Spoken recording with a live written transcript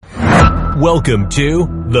Welcome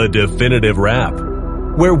to The Definitive Wrap,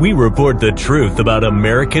 where we report the truth about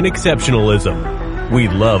American exceptionalism. We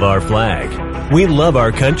love our flag, we love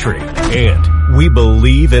our country, and we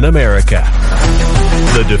believe in America.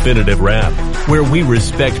 The Definitive Wrap, where we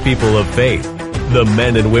respect people of faith, the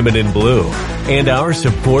men and women in blue, and our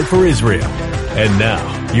support for Israel. And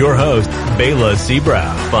now, your host, Bela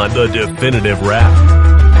Seabrow on The Definitive Wrap.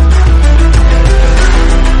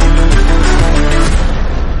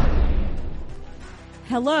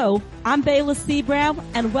 Hello, I'm Bela Seabrow,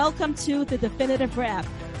 and welcome to The Definitive Wrap.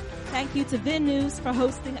 Thank you to VIN News for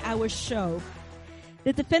hosting our show.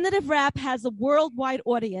 The Definitive Wrap has a worldwide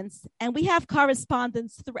audience, and we have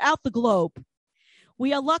correspondents throughout the globe.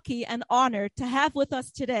 We are lucky and honored to have with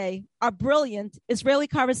us today our brilliant Israeli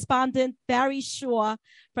correspondent, Barry Shaw,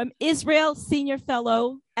 from Israel Senior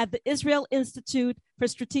Fellow at the Israel Institute for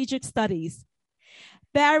Strategic Studies.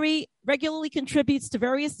 Barry regularly contributes to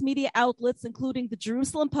various media outlets, including the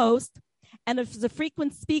Jerusalem Post, and is a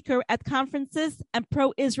frequent speaker at conferences and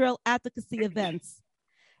pro-Israel advocacy events.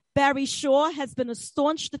 Barry Shaw has been a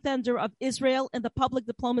staunch defender of Israel in the public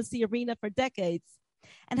diplomacy arena for decades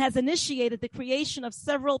and has initiated the creation of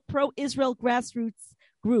several pro-Israel grassroots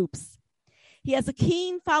groups. He has a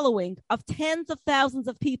keen following of tens of thousands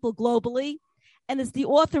of people globally and is the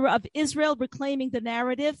author of Israel Reclaiming the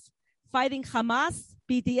Narrative, Fighting Hamas,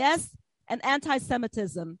 BDS, and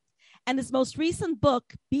Anti-Semitism. And his most recent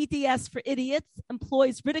book, BDS for Idiots,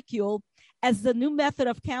 employs ridicule as the new method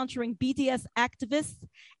of countering BDS activists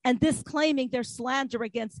and disclaiming their slander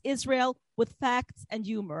against Israel with facts and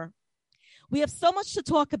humor. We have so much to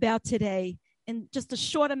talk about today in just a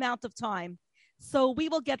short amount of time, so we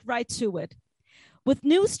will get right to it. With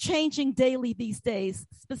news changing daily these days,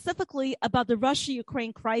 specifically about the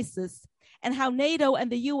Russia-Ukraine crisis and how NATO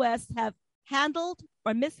and the U.S. have handled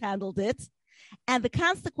or mishandled it, and the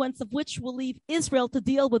consequence of which will leave Israel to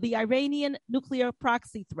deal with the Iranian nuclear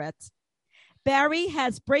proxy threat. Barry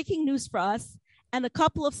has breaking news for us and a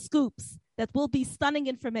couple of scoops that will be stunning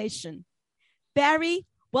information. Barry,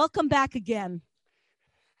 welcome back again.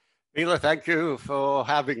 Bela, thank you for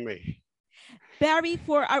having me. Barry,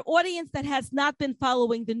 for our audience that has not been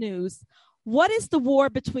following the news, what is the war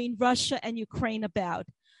between Russia and Ukraine about?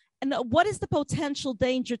 And what is the potential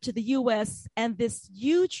danger to the U.S. and this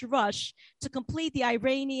huge rush to complete the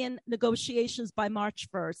Iranian negotiations by March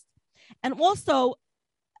 1st? And also,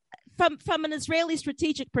 from an Israeli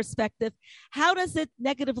strategic perspective, how does it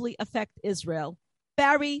negatively affect Israel?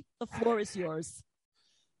 Barry, the floor is yours.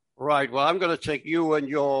 Right. Well, I'm going to take you and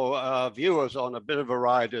your viewers on a bit of a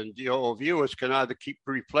ride, and your viewers can either keep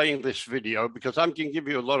replaying this video because I'm going to give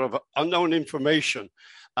you a lot of unknown information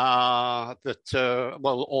or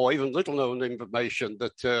even little known information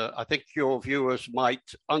that I think your viewers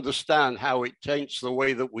might understand how it taints the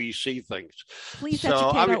way that we see things. Please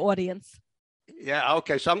educate our audience. Yeah,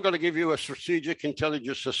 okay. So I'm going to give you a strategic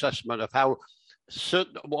intelligence assessment of how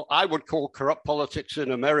what I would call corrupt politics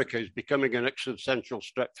in America is becoming an existential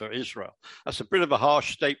threat for Israel. That's a bit of a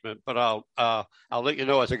harsh statement, but I'll let you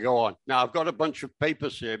know as I go on. Now, I've got a bunch of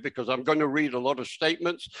papers here because I'm going to read a lot of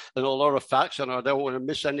statements and a lot of facts, and I don't want to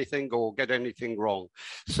miss anything or get anything wrong.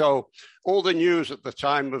 So all the news at the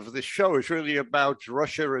time of this show is really about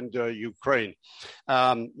Russia and Ukraine.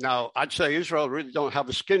 Now, I'd say Israel really don't have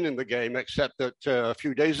a skin in the game, except that a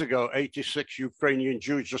few days ago, 86 Ukrainian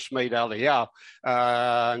Jews just made Aliyah,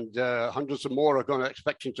 and hundreds of more are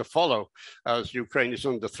expecting to follow as Ukraine is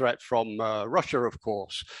under threat from Russia, of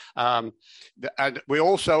course. And we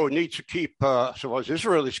also need to keep, so as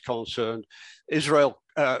Israel is concerned,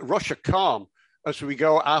 Russia calm as we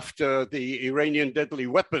go after the Iranian deadly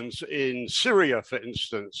weapons in Syria, for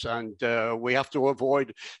instance. And we have to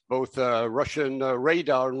avoid both Russian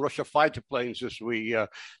radar and Russian fighter planes as we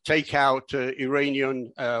take out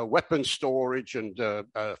Iranian weapons storage and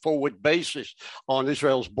forward bases on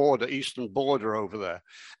Israel's border, eastern border over there.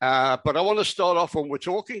 But I want to start off when we're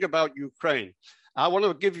talking about Ukraine. I want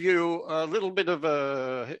to give you a little bit of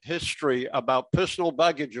a history about personal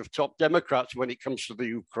baggage of top Democrats when it comes to the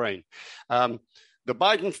Ukraine. The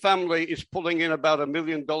Biden family is pulling in about $1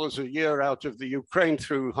 million a year out of the Ukraine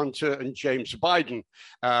through Hunter and James Biden,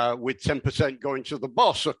 with 10% going to the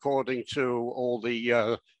boss, according to all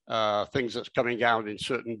the things that's coming out in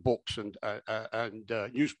certain books and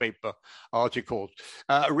newspaper articles.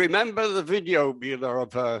 Remember the video, Bela,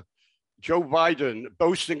 of Joe Biden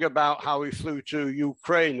boasting about how he flew to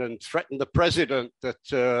Ukraine and threatened the president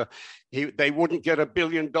that they wouldn't get $1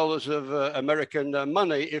 billion of American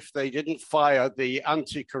money if they didn't fire the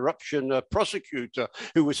anti-corruption prosecutor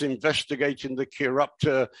who was investigating the corrupt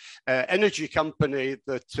energy company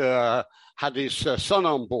that had his son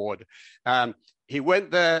on board. He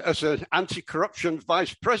went there as an anti-corruption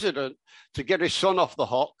vice president to get his son off the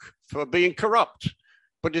hook for being corrupt.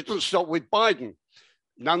 But it doesn't stop with Biden.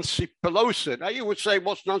 Nancy Pelosi. Now you would say,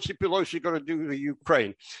 what's Nancy Pelosi going to do to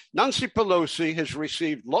Ukraine? Nancy Pelosi has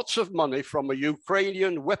received lots of money from a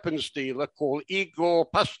Ukrainian weapons dealer called Igor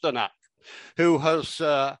Pasternak, who has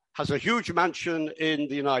a huge mansion in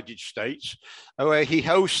the United States, where he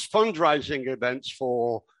hosts fundraising events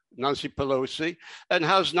for Nancy Pelosi and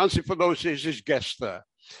has Nancy Pelosi as his guest there.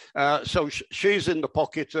 So she's in the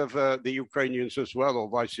pocket of the Ukrainians as well, or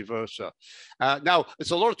vice versa. Now,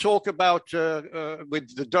 there's a lot of talk about,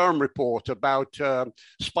 with the Durham report, about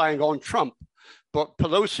spying on Trump. But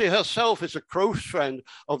Pelosi herself is a close friend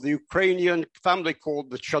of the Ukrainian family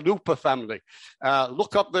called the Chalupa family.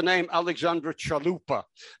 Look up the name Alexandra Chalupa,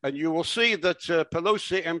 and you will see that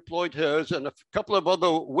Pelosi employed hers and a couple of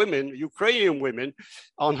other women, Ukrainian women,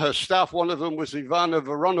 on her staff. One of them was Ivana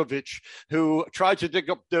Voronovich, who tried to dig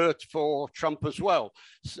up dirt for Trump as well.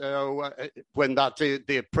 So when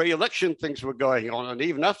the pre-election things were going on, and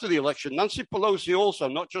even after the election, Nancy Pelosi also,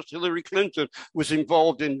 not just Hillary Clinton, was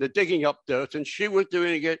involved in the digging up dirt, and she was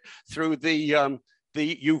doing it through the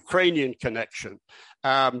Ukrainian connection.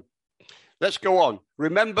 Let's go on.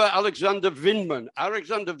 Remember Alexander Vindman.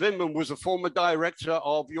 Alexander Vindman was a former director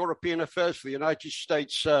of European Affairs for the United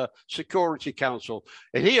States Security Council,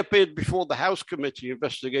 and he appeared before the House committee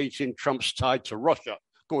investigating Trump's tie to Russia.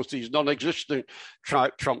 Of course, these non-existent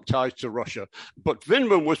Trump ties to Russia. But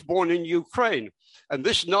Vindman was born in Ukraine. And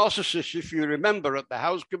this narcissist, if you remember, at the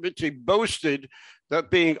House committee boasted that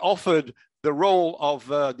being offered the role of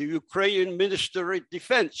the Ukrainian Minister of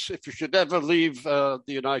Defense if you should ever leave the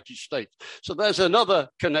United States. So there's another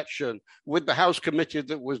connection with the House committee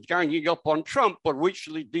that was ganging up on Trump, but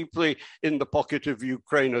richly deeply in the pocket of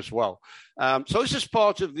Ukraine as well. So this is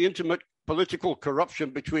part of the intimate political corruption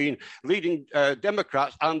between leading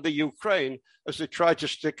Democrats and the Ukraine as they try to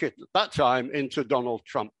stick it at that time into Donald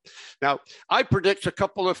Trump. Now, I predict a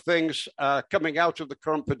couple of things coming out of the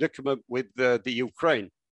current predicament with the Ukraine.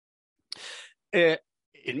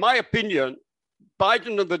 In my opinion,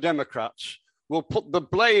 Biden and the Democrats will put the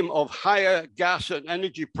blame of higher gas and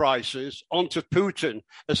energy prices onto Putin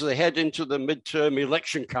as they head into the midterm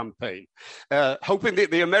election campaign, hoping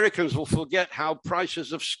that the Americans will forget how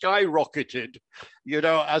prices have skyrocketed,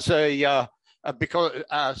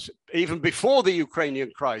 because even before the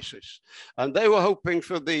Ukrainian crisis. And they were hoping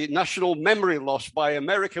for the national memory loss by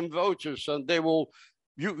American voters, and they will.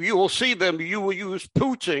 You will see them. You will use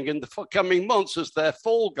Putin in the coming months as their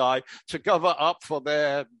fall guy to cover up for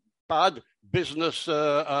their bad business,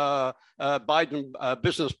 Biden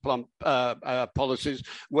business policies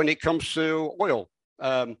when it comes to oil.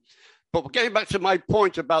 But getting back to my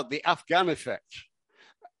point about the Afghan effect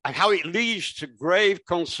and how it leads to grave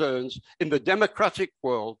concerns in the democratic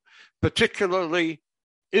world, particularly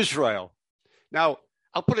Israel. Now,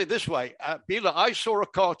 I'll put it this way, Bila, I saw a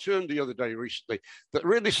cartoon the other day recently that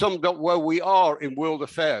really summed up where we are in world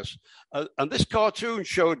affairs. And this cartoon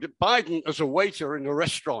showed Biden as a waiter in a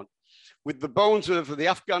restaurant with the bones of the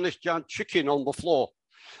Afghanistan chicken on the floor.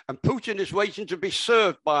 And Putin is waiting to be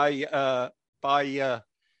served by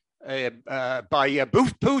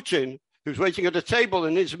Putin, who's waiting at a table,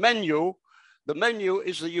 and his menu, the menu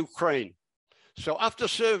is the Ukraine. So after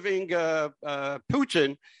serving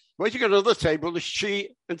Putin, waiting at another table is Xi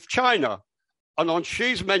and China. And on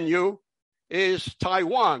Xi's menu is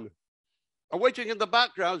Taiwan. And waiting in the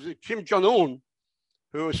background is Kim Jong-un,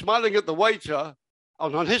 who is smiling at the waiter.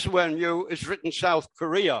 And on his menu is written South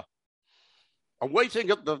Korea. And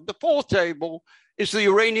waiting at the fourth table is the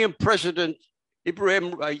Iranian president,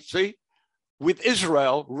 Ibrahim Raisi, with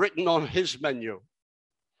Israel written on his menu.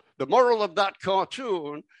 The moral of that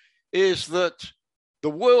cartoon is that the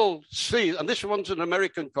world sees, and this one's an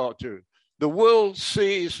American cartoon, the world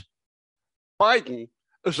sees Biden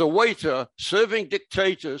as a waiter serving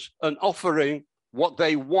dictators and offering what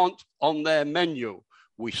they want on their menu.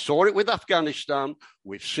 We saw it with Afghanistan.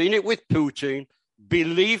 We've seen it with Putin.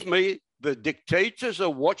 Believe me, the dictators are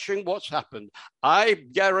watching what's happened. I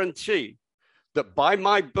guarantee that by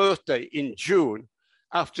my birthday in June,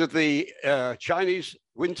 after the Chinese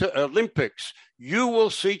Winter Olympics, you will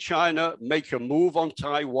see China make a move on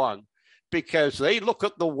Taiwan because they look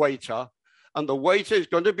at the waiter and the waiter is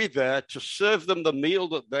going to be there to serve them the meal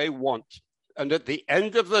that they want. And at the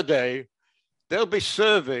end of the day, they'll be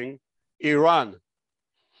serving Iran.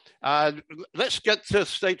 Let's get to the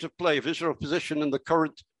state of play of Israel's position in the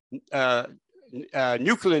current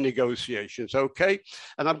nuclear negotiations, okay?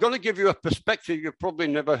 And I'm going to give you a perspective you've probably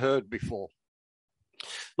never heard before.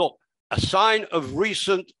 Look, a sign of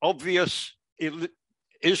recent obvious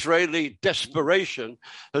Israeli desperation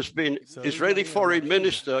has been Israeli Foreign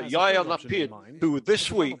Minister Yair Lapid, who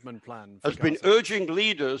this week has been urging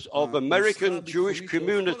leaders of American Jewish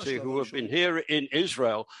community who have been here in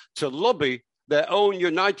Israel to lobby their own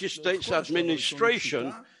United States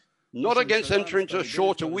administration, not against entering into a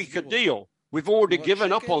shorter, weaker deal. We've already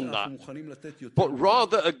given up on that, but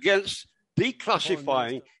rather against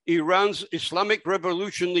declassifying Iran's Islamic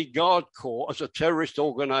Revolutionary Guard Corps as a terrorist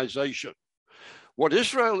organization. What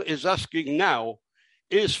Israel is asking now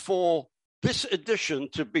is for this addition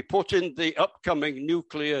to be put in the upcoming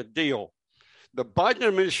nuclear deal. The Biden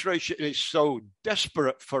administration is so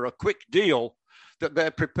desperate for a quick deal that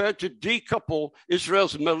they're prepared to decouple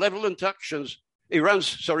Israel's malevolent actions,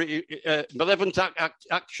 malevolent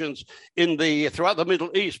actions throughout the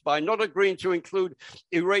Middle East by not agreeing to include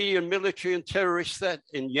Iranian military and terrorist threat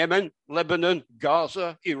in Yemen, Lebanon,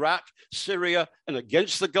 Gaza, Iraq, Syria, and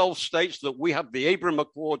against the Gulf states that we have the Abraham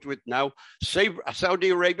Accord with now, Saudi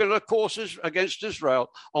Arabia, and of course against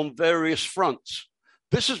Israel on various fronts.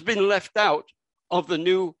 This has been left out of the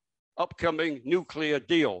new upcoming nuclear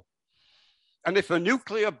deal. And if a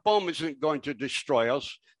nuclear bomb isn't going to destroy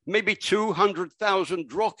us, maybe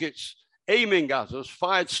 200,000 rockets aiming at us,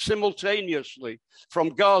 fired simultaneously from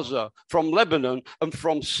Gaza, from Lebanon, and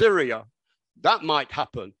from Syria. That might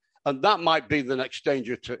happen, and that might be the next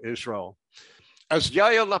danger to Israel. As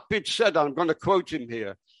Yair Lapid said, I'm going to quote him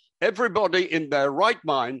here, everybody in their right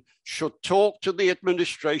mind should talk to the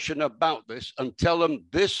administration about this and tell them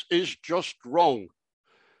this is just wrong.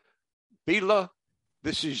 Bila,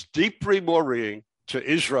 this is deeply worrying to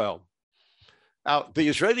Israel. Now, the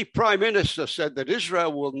Israeli Prime Minister said that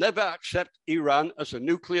Israel will never accept Iran as a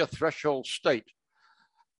nuclear threshold state.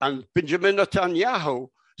 And Benjamin Netanyahu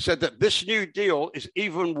said that this new deal is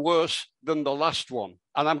even worse than the last one.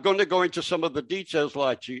 And I'm going to go into some of the details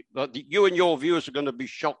that you and your viewers are going to be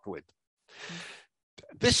shocked with.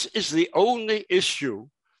 This is the only issue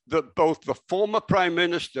that both the former Prime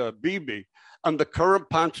Minister, Bibi, and the current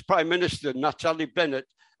Prime Minister, Naftali Bennett,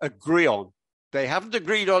 agree on. They haven't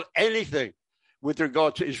agreed on anything with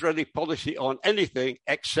regard to Israeli policy on anything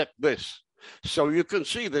except this. So you can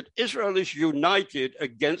see that Israel is united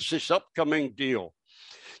against this upcoming deal.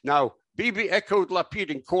 Now, Bibi echoed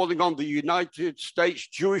Lapid in calling on the United States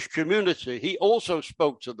Jewish community. He also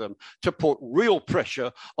spoke to them to put real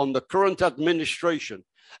pressure on the current administration.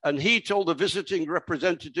 And he told the visiting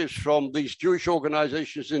representatives from these Jewish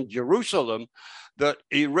organizations in Jerusalem that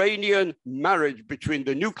Iranian marriage between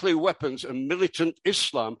the nuclear weapons and militant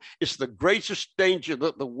Islam is the greatest danger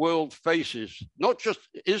that the world faces, not just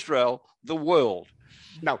Israel, the world.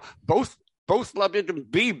 Now, both Lapid and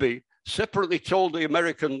Bibi separately told the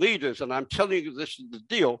American leaders, and I'm telling you this is the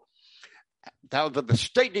deal, that the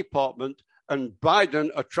State Department and Biden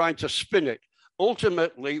are trying to spin it,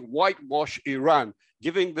 ultimately whitewash Iran,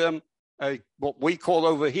 giving them what we call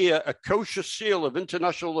over here a kosher seal of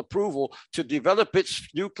international approval to develop its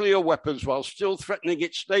nuclear weapons while still threatening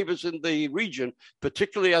its neighbors in the region,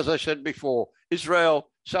 particularly, as I said before, Israel,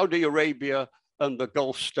 Saudi Arabia, and the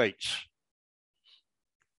Gulf states.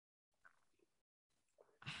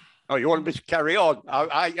 Oh, you want me to carry on?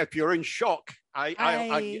 If you're in shock,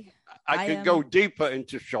 I could go deeper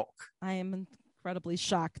into shock. I am incredibly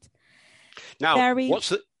shocked. Now, Barry, what's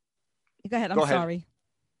the... Go ahead. I'm sorry.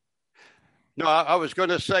 No, I was going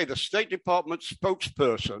to say the State Department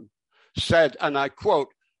spokesperson said, and I quote,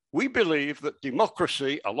 "We believe that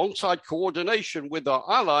democracy alongside coordination with our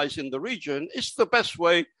allies in the region is the best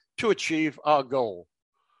way to achieve our goal,"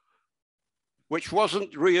 which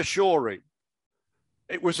wasn't reassuring.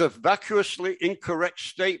 It was a vacuously incorrect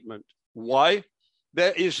statement. Why?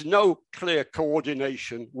 There is no clear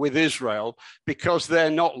coordination with Israel because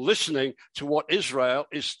they're not listening to what Israel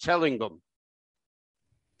is telling them.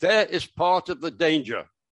 There is part of the danger.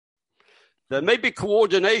 There may be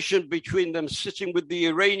coordination between them sitting with the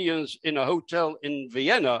Iranians in a hotel in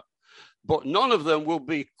Vienna, but none of them will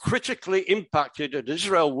be critically impacted, as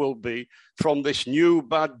Israel will be, from this new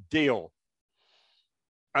bad deal.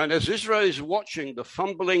 And as Israel is watching the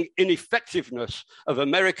fumbling ineffectiveness of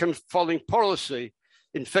American foreign policy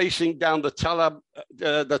in facing down the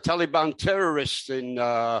Taliban terrorists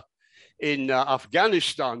in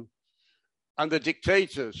Afghanistan and the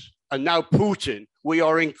dictators, and now Putin, we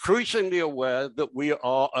are increasingly aware that we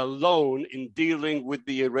are alone in dealing with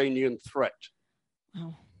the Iranian threat.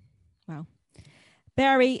 Wow.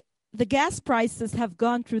 Barry, the gas prices have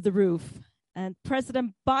gone through the roof, and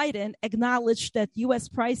President Biden acknowledged that U.S.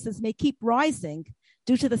 prices may keep rising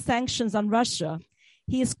due to the sanctions on Russia.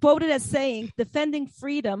 He is quoted as saying, defending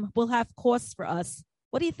freedom will have costs for us.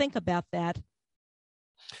 What do you think about that?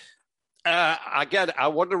 Again, I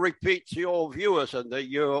want to repeat to your viewers, and that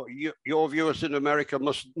your viewers in America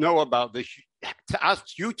must know about this.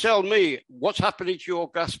 You tell me what's happening to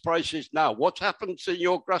your gas prices now. What's happened to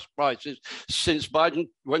your gas prices since Biden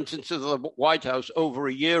went into the White House over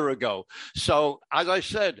a year ago? So, as I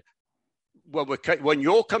said, when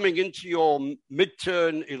you're coming into your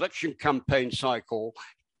midterm election campaign cycle,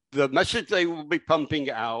 the message they will be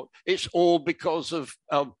pumping out, it's all because of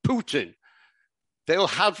Putin. They'll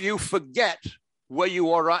have you forget where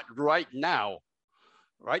you are at right now,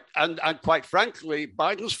 right? And quite frankly,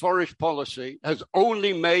 Biden's foreign policy has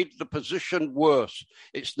only made the position worse.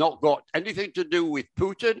 It's not got anything to do with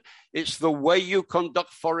Putin. It's the way you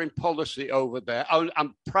conduct foreign policy over there.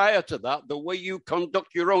 And prior to that, the way you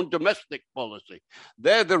conduct your own domestic policy.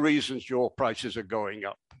 They're the reasons your prices are going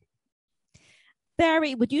up.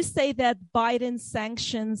 Barry, would you say that Biden's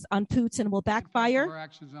sanctions on Putin will backfire?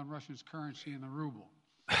 Actions on Russia's currency and the ruble.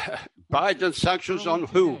 Biden's sanctions on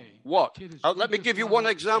who? What? Let me give you one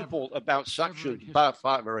example about sanctions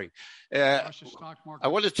backfiring. I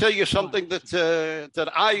want to tell you something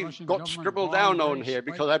that I got scribbled down on here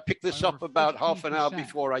because I picked this up about half an hour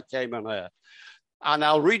before I came on air. And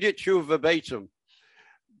I'll read it to you verbatim.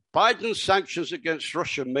 Biden's sanctions against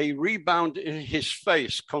Russia may rebound in his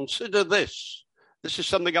face. Consider this. This is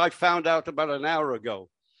something I found out about an hour ago.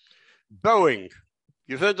 Boeing.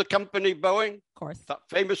 You've heard the company Boeing? Of course. That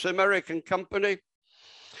famous American company.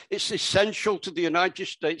 It's essential to the United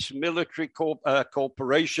States military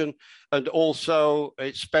corporation, and also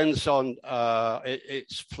it spends on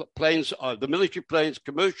its planes, the military planes,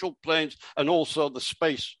 commercial planes, and also the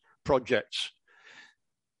space projects.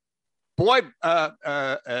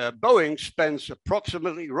 Boeing spends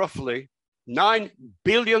roughly $9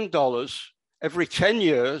 billion every 10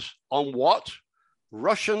 years on what?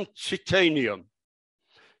 Russian titanium.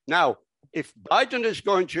 Now, if Biden is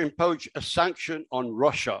going to impose a sanction on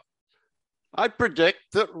Russia, I predict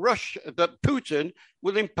that Putin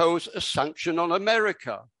will impose a sanction on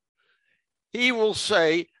America. He will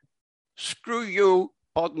say, screw you,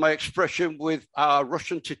 pardon my expression, with our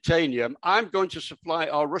Russian titanium. I'm going to supply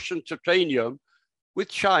our Russian titanium with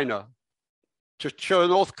China, to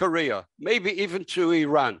North Korea, maybe even to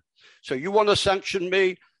Iran. So you want to sanction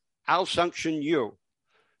me, I'll sanction you.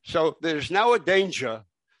 So there's now a danger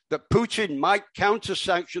that Putin might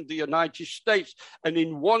counter-sanction the United States. And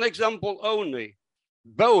in one example only,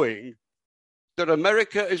 Boeing, that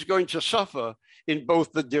America is going to suffer in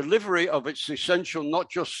both the delivery of its essential, not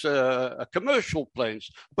just commercial planes,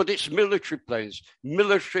 but its military planes,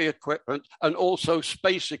 military equipment, and also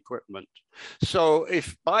space equipment. So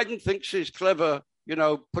if Biden thinks he's clever,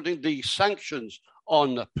 putting the sanctions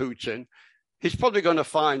on Putin, he's probably going to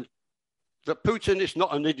find that Putin is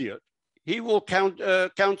not an idiot. He will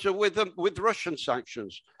counter with Russian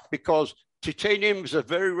sanctions because titanium is a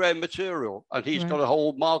very rare material and he's got a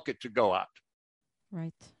whole market to go at.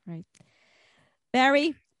 Right.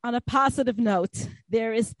 Barry, on a positive note,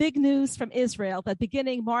 there is big news from Israel that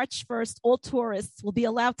beginning March 1st, all tourists will be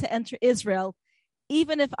allowed to enter Israel,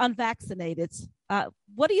 even if unvaccinated.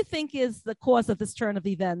 What do you think is the cause of this turn of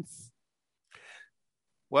events?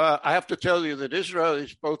 Well, I have to tell you that Israel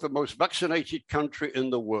is both the most vaccinated country in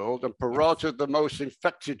the world and per rata the most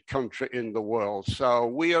infected country in the world. So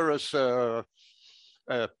we are as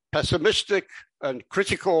pessimistic and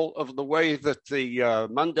critical of the way that the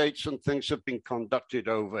mandates and things have been conducted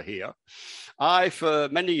over here. I, for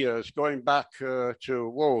many years, going back to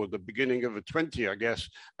the beginning of the 20, I guess,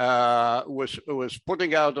 was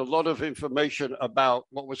putting out a lot of information about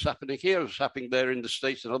what was happening here, was happening there in the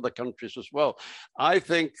States and other countries as well. I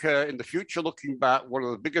think in the future, looking back, one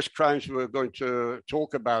of the biggest crimes we were going to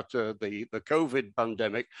talk about the COVID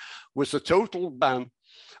pandemic was the total ban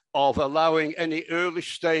of allowing any early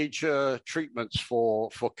stage treatments for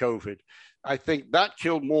COVID. I think that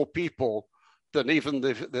killed more people than even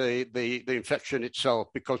the infection itself,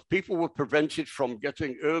 because people were prevented from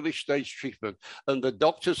getting early stage treatment, and the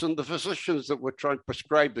doctors and the physicians that were trying to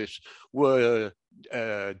prescribe this were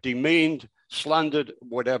demeaned, slandered,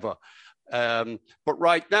 whatever. But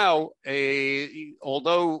right now,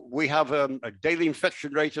 although we have a daily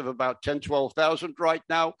infection rate of about 10, 12,000 right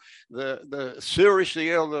now, the seriously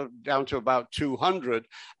ill are down to about 200.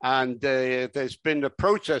 And there's been a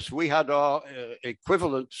protest. We had our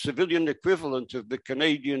civilian equivalent of the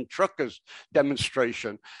Canadian truckers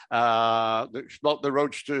demonstration that blocked the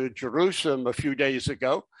roads to Jerusalem a few days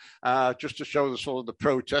ago, just to show the sort of the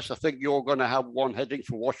protest. I think you're going to have one heading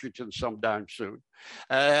for Washington sometime soon.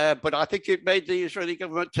 But I think it made the Israeli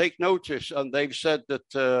government take notice, and they've said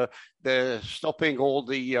that they're stopping all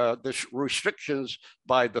the restrictions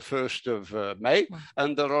by the 1st of May,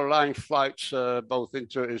 and they're allowing flights both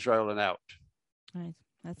into Israel and out. Right.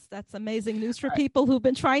 That's amazing news for people who've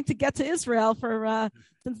been trying to get to Israel for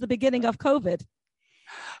since the beginning of COVID.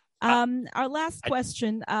 Our last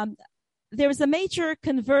question. There is a major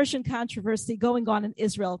conversion controversy going on in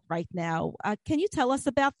Israel right now. Can you tell us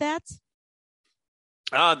about that?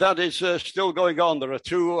 That is still going on. There are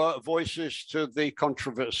two voices to the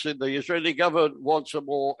controversy. The Israeli government wants a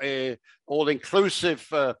more all-inclusive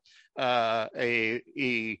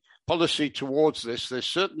policy towards this. There's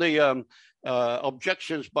certainly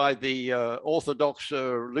objections by the Orthodox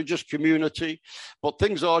religious community, but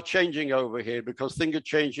things are changing over here because things are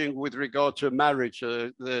changing with regard to marriage.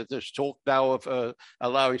 There's talk now of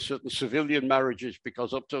allowing certain civilian marriages,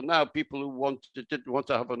 because up till now, people who didn't want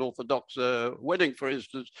to have an Orthodox wedding, for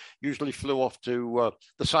instance, usually flew off to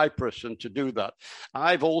the Cyprus and to do that.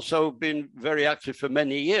 I've also been very active for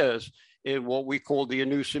many years in what we call the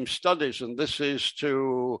Anusim studies, and this is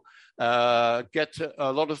to get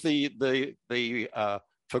a lot of the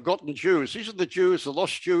forgotten Jews. These are the Jews, the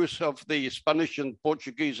lost Jews of the Spanish and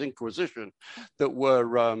Portuguese Inquisition that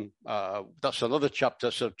were, that's another chapter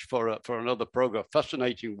for another program,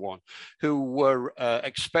 fascinating one, who were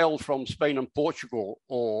expelled from Spain and Portugal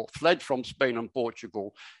or fled from Spain and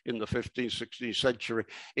Portugal in the 15th, 16th century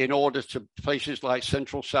in order to places like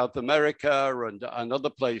Central South America and other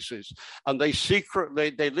places. And they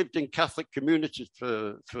lived in Catholic communities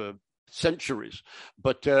for centuries,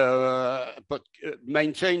 but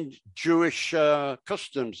maintained Jewish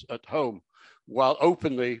customs at home while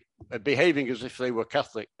openly behaving as if they were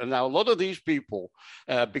Catholic. And now a lot of these people,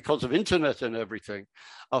 because of internet and everything,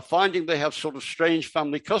 are finding they have sort of strange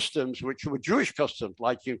family customs, which were Jewish customs,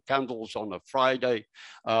 lighting candles on a Friday,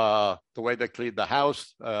 the way they clean the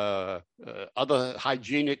house, other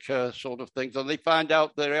hygienic sort of things. And they find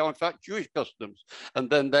out they are in fact Jewish customs. And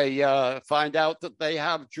then they find out that they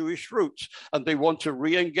have Jewish roots and they want to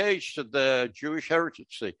re-engage to their Jewish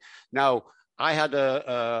heritage. Now, I had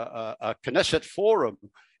a Knesset forum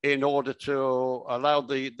in order to allow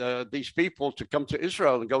these people to come to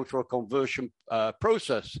Israel and go through a conversion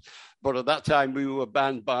process. But at that time, we were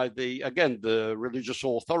banned by the religious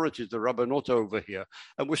authorities, the Rabbanot over here.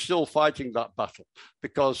 And we're still fighting that battle.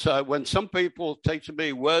 Because when some people take to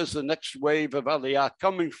me, where's the next wave of Aliyah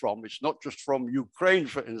coming from? It's not just from Ukraine,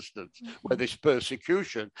 for instance, where there's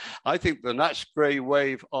persecution. I think the next great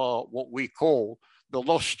wave are what we call the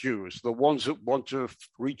lost Jews, the ones that want to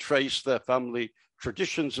retrace their family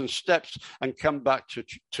traditions and steps and come back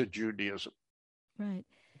to Judaism. Right.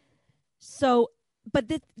 So, but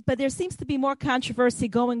there seems to be more controversy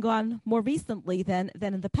going on more recently than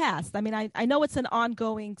in the past. I mean, I know it's an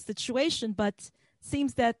ongoing situation, but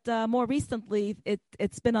seems that more recently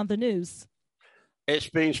it's been on the news. It's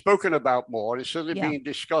being spoken about more. It's certainly being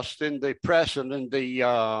discussed in the press and in the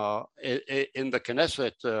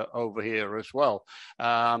Knesset over here as well.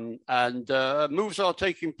 And moves are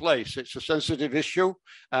taking place. It's a sensitive issue,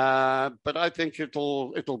 but I think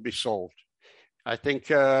it'll be solved. I think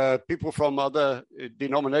people from other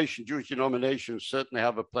denominations, Jewish denominations, certainly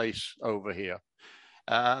have a place over here,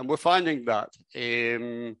 and we're finding that.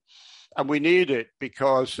 And we need it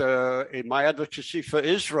because in my advocacy for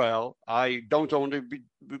Israel, I don't only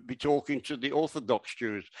be talking to the Orthodox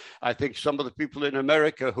Jews. I think some of the people in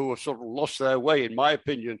America who have sort of lost their way, in my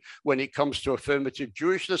opinion, when it comes to affirmative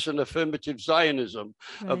Jewishness and affirmative Zionism,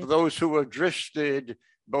 of those who have drifted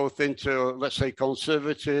both into, let's say,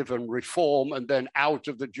 conservative and reform, and then out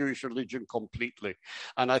of the Jewish religion completely.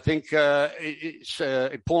 And I think it's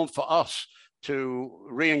important for us to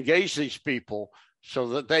re-engage these people so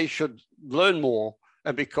that they should learn more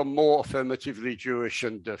and become more affirmatively Jewish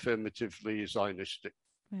and affirmatively Zionistic.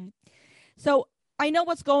 Right. So I know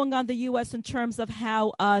what's going on in the U.S. in terms of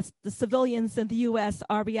how the civilians in the U.S.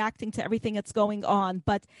 are reacting to everything that's going on.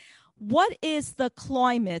 But what is the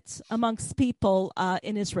climate amongst people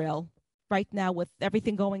in Israel right now with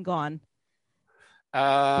everything going on?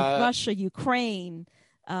 With Russia, Ukraine,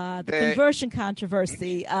 the conversion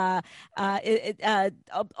controversy,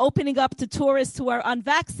 opening up to tourists who are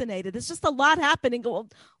unvaccinated. There's just a lot happening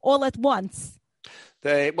all at once.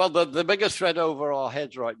 The biggest threat over our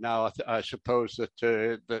heads right now, I suppose,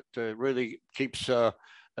 that really keeps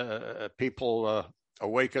people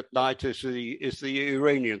awake at night is the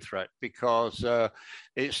Iranian threat, because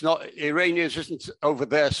it's not Iranians isn't over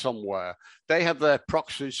there somewhere. They have their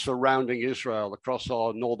proxies surrounding Israel across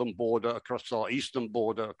our northern border, across our eastern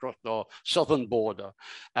border, across our southern border,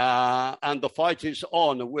 and the fight is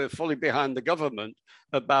on, and we're fully behind the government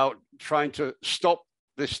about trying to stop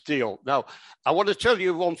this deal. Now, I want to tell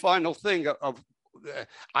you one final thing.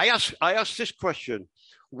 I asked this question: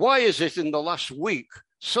 why is it in the last week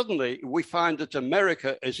suddenly we find that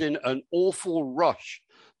America is in an awful rush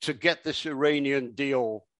to get this Iranian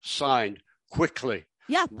deal signed quickly?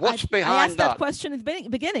 Yeah, what's behind I asked that question at the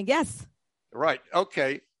beginning. Yes. Right.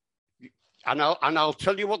 Okay. And I'll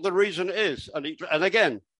tell you what the reason is. And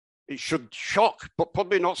again, it should shock, but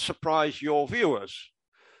probably not surprise your viewers.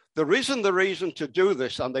 The reason to do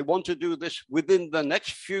this, and they want to do this within the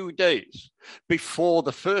next few days before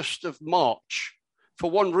the 1st of March,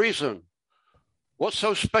 for one reason. What's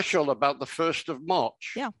so special about the 1st of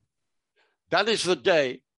March? Yeah. That is the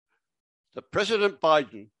day that President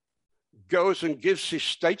Biden goes and gives his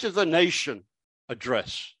State of the Nation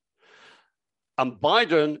address. And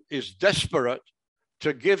Biden is desperate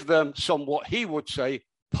to give them some, what he would say,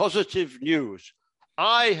 positive news.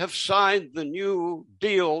 I have signed the new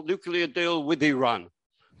nuclear deal with Iran.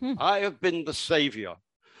 I have been the savior.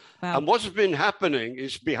 Wow. And what's been happening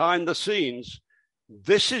is behind the scenes,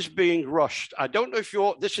 this is being rushed. I don't know if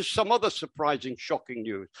this is some other surprising, shocking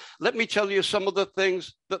news. Let me tell you some of the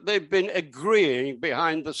things that they've been agreeing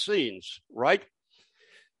behind the scenes, right?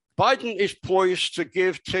 Biden is poised to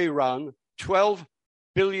give Tehran $12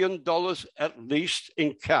 billion at least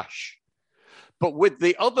in cash. But with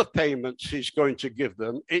the other payments he's going to give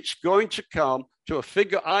them, it's going to come to a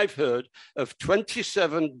figure I've heard of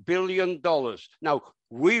 $27 billion. Now,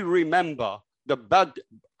 we remember the bad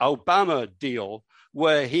Obama deal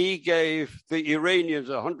where he gave the Iranians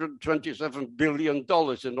 $127 billion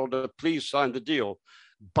in order to please sign the deal.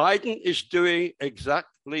 Biden is doing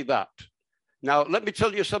exactly that. Now, let me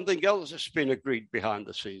tell you something else that's been agreed behind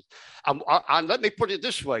the scenes. And let me put it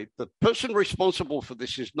this way. The person responsible for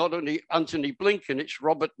this is not only Antony Blinken, it's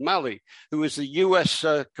Robert Malley, who is the U.S.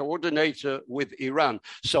 coordinator with Iran.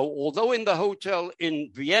 So although in the hotel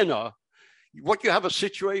in Vienna, what you have a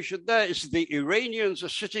situation there is the Iranians are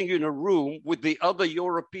sitting in a room with the other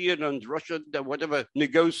European and Russian, whatever,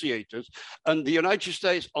 negotiators, and the United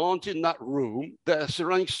States aren't in that room. They're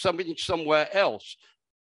surrounding something somewhere else.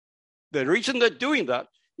 The reason they're doing that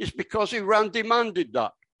is because Iran demanded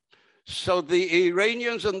that. So the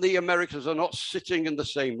Iranians and the Americans are not sitting in the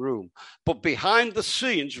same room. But behind the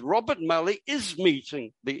scenes, Robert Malley is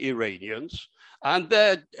meeting the Iranians, and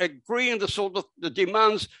they're agreeing the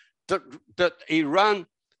demands that Iran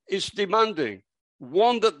is demanding.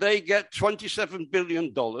 One, that they get $27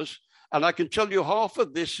 billion. And I can tell you half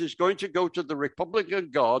of this is going to go to the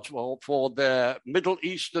Republican Guards for their Middle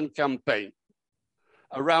Eastern campaign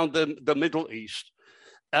around the Middle East.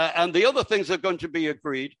 And the other things that are going to be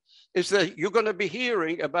agreed is that you're going to be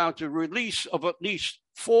hearing about a release of at least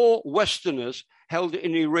 4 Westerners held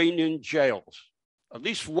in Iranian jails. At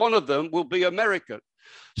least one of them will be American.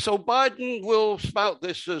 So Biden will spout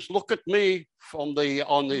this as, look at me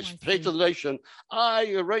on his State of the Nation.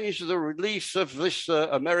 I arranged the release of this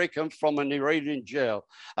American from an Iranian jail.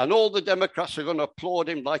 And all the Democrats are going to applaud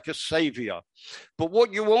him like a savior. But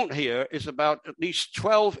what you won't hear is about at least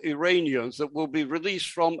 12 Iranians that will be released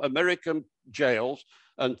from American jails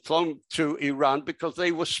and flown to Iran because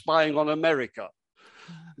they were spying on America.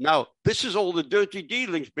 Now, this is all the dirty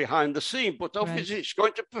dealings behind the scene, but obviously it's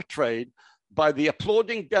going to portray by the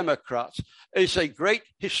applauding Democrats is a great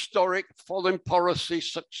historic foreign policy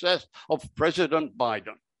success of President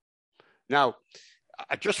Biden. Now,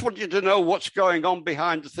 I just want you to know what's going on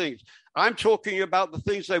behind the scenes. I'm talking about the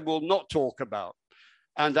things they will not talk about.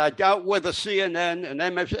 And I doubt whether CNN and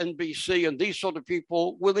MSNBC and these sort of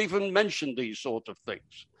people will even mention these sort of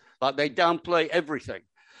things. Like they downplay everything.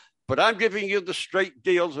 But I'm giving you the straight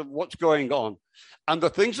deals of what's going on. And the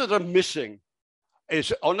things that are missing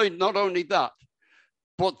is not only that,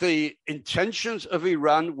 but the intentions of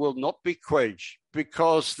Iran will not be quaged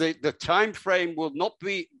because the time frame will not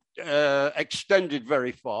be extended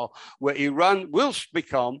very far, where Iran will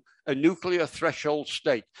become a nuclear threshold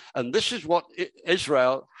state. And this is what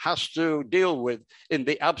Israel has to deal with in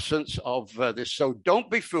the absence of this. So don't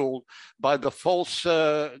be fooled by the false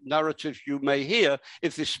narrative you may hear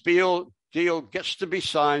if this deal deal gets to be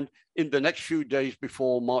signed in the next few days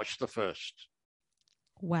before March the 1st.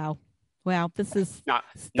 Wow. This is now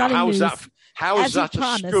how's news. How is that a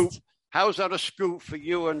promised. scoop? How's that a scoop for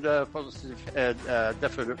you and Positive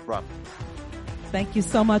Definite Wrap? Thank you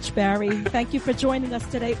so much, Barry. Thank you for joining us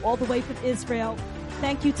today all the way from Israel.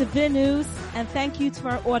 Thank you to VIN News, and thank you to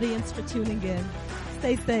our audience for tuning in.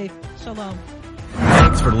 Stay safe. Shalom.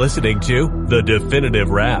 Thanks for listening to The Definitive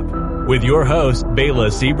Wrap with your host, Bela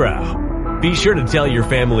Seabrow. Be sure to tell your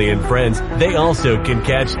family and friends they also can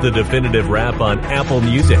catch The Definitive Wrap on Apple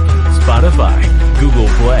Music, Spotify, Google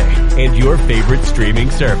Play, and your favorite streaming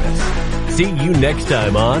service. See you next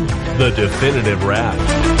time on The Definitive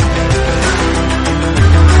Wrap.